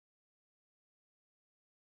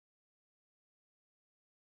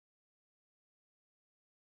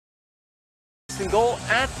goal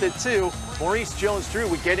at the 2. Maurice Jones-Drew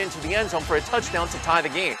would get into the end zone for a touchdown to tie the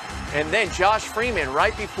game. And then Josh Freeman,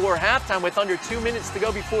 right before halftime with under 2 minutes to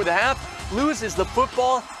go before the half, loses the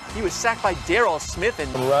football. He was sacked by Daryl Smith.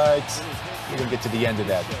 And right, we're going to get to the end of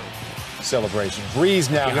that celebration. Breeze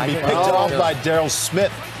now going to be picked off by Daryl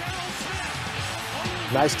Smith.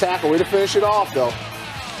 Nice tackle. Way to finish it off, though.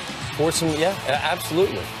 Forcing, yeah,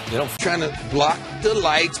 absolutely. Trying to block the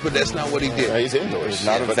lights, but that's not what he did. He's indoors. It's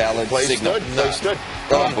not a valid signal. Play stood.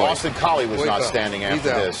 Austin Collie was not standing after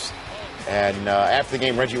this. And after the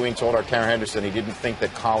game, Reggie Wayne told our Karen Henderson he didn't think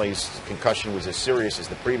that Collie's concussion was as serious as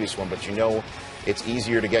the previous one, but you know it's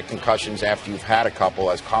easier to get concussions after you've had a couple,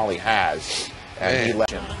 as Collie has. And he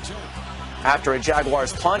left him. After a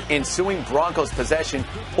Jaguars punt, ensuing Broncos possession,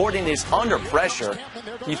 Orton is under pressure.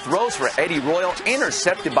 He throws for Eddie Royal,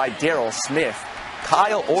 intercepted by Daryl Smith.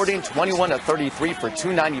 Kyle Orton, 21-33 for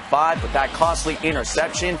 295 with that costly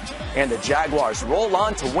interception, and the Jaguars roll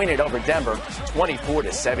on to win it over Denver,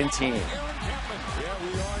 24-17.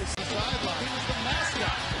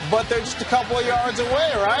 But they're just a couple of yards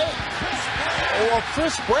away, right? Well,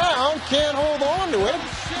 Chris Brown can't hold on to it,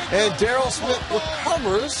 and Daryl Smith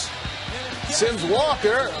recovers. Sims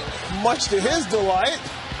Walker, much to his delight.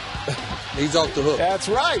 He's off the hook. That's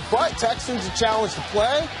right, but Texans are challenged to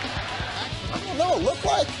play. I don't know, it looked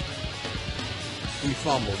like He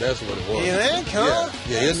fumbled, that's what it was. You think, huh?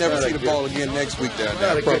 Yeah, he'll never see the ball again next week down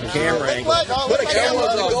there. Not a good camera angle. Put a camera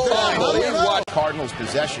on the goal. Cardinals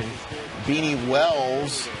possession. Beanie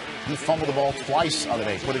Wells, he fumbled the ball twice the other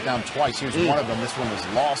day. Put it down twice. Here's one of them. This one was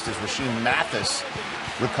lost as Rasheem Mathis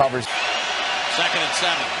recovers. 2nd and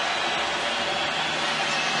 7.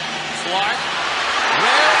 Clark,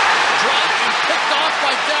 rare, dropped and picked off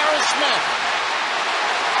by Daryl Smith.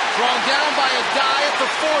 Thrown down by a guy at the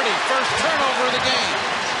 40. First turnover of the game.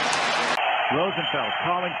 Rosenfeld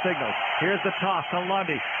calling signals. Here's the toss to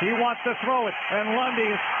Lundy. He wants to throw it, and Lundy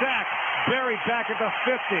is sacked. Buried back at the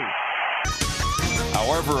 50.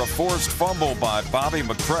 However, a forced fumble by Bobby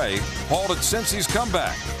McCray halted Cincy's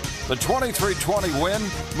comeback. The 23-20 win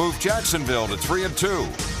moved Jacksonville to 3-2,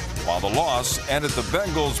 while the loss ended the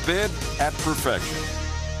Bengals' bid at perfection.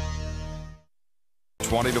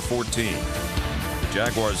 20-14. The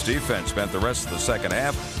Jaguars' defense spent the rest of the second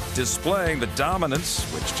half displaying the dominance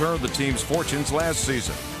which turned the team's fortunes last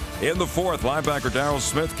season. In the fourth, linebacker Daryl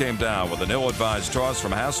Smith came down with an ill-advised toss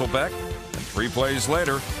from Hasselbeck. And 3 plays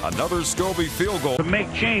later, another Scobie field goal. To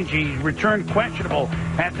make change, he returned questionable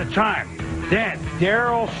at the time. Then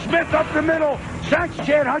Daryl Smith up the middle, sacks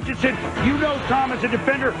Chad Hutchinson. You know, Tom, as a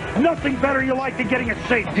defender, nothing better you like than getting a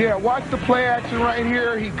safety. Yeah, watch the play action right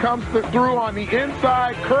here. He comes through on the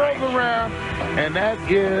inside, curls around, and that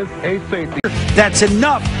is a safety. That's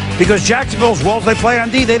enough, because Jacksonville's Wolves, they play on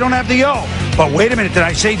D, they don't have the O. But wait a minute, did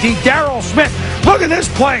I say D? Daryl Smith. Look at this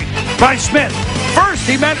play by Smith. First,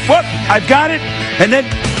 he meant, whoop, I've got it. And then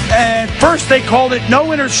first they called it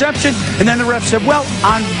no interception. And then the ref said, well,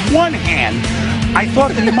 on one hand, I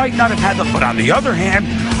thought that he might not have had them. But on the other hand,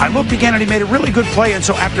 I looked again and he made a really good play. And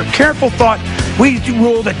so after careful thought, we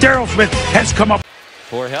ruled that Daryl Smith has come up.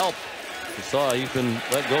 For help. You saw he's been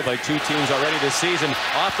let go by 2 teams already this season.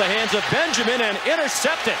 Off the hands of Benjamin and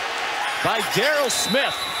intercepted by Daryl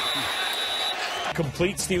Smith.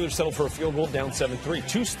 Complete. Steelers settle for a field goal, down 7-3.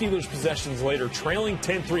 2 Steelers possessions later, trailing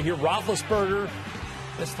 10-3 here. Roethlisberger,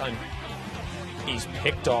 this time he's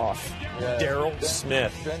picked off. Daryl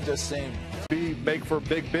Smith. Ben just saying. Make for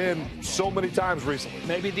Big Ben so many times recently.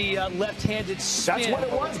 Maybe the left-handed spin. That's what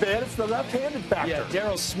it was, man. It's the left-handed factor. Yeah,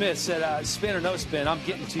 Daryl Smith said spin or no spin. I'm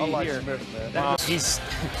getting to you here. Smith, man. He's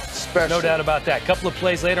special. No doubt about that. A couple of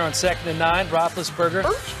plays later on 2nd and 9,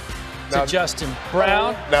 Roethlisberger to Justin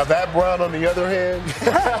Brown. Now that Brown, on the other hand,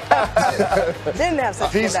 didn't have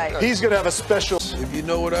such a night. He's going to have a special. If you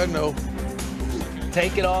know what I know.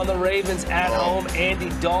 Taking on the Ravens at home. Andy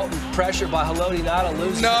Dalton, pressure by Haloti Ngata,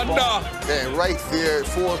 losing the ball. Man, right there,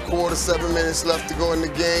 4th quarter, 7 minutes left to go in the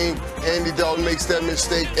game. Andy Dalton makes that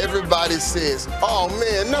mistake. Everybody says, oh,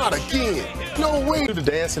 man, not again. No way. To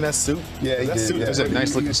dance in that suit. Yeah, he did. Suit is a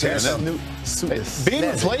nice looking suit. That new suit being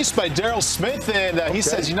replaced by Daryl Smith, and he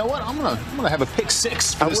says, you know what, I'm gonna have a pick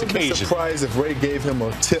 6 for this occasion. I wouldn't be surprised if Ray gave him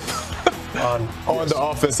a tip on the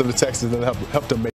offense of the Texans and helped him make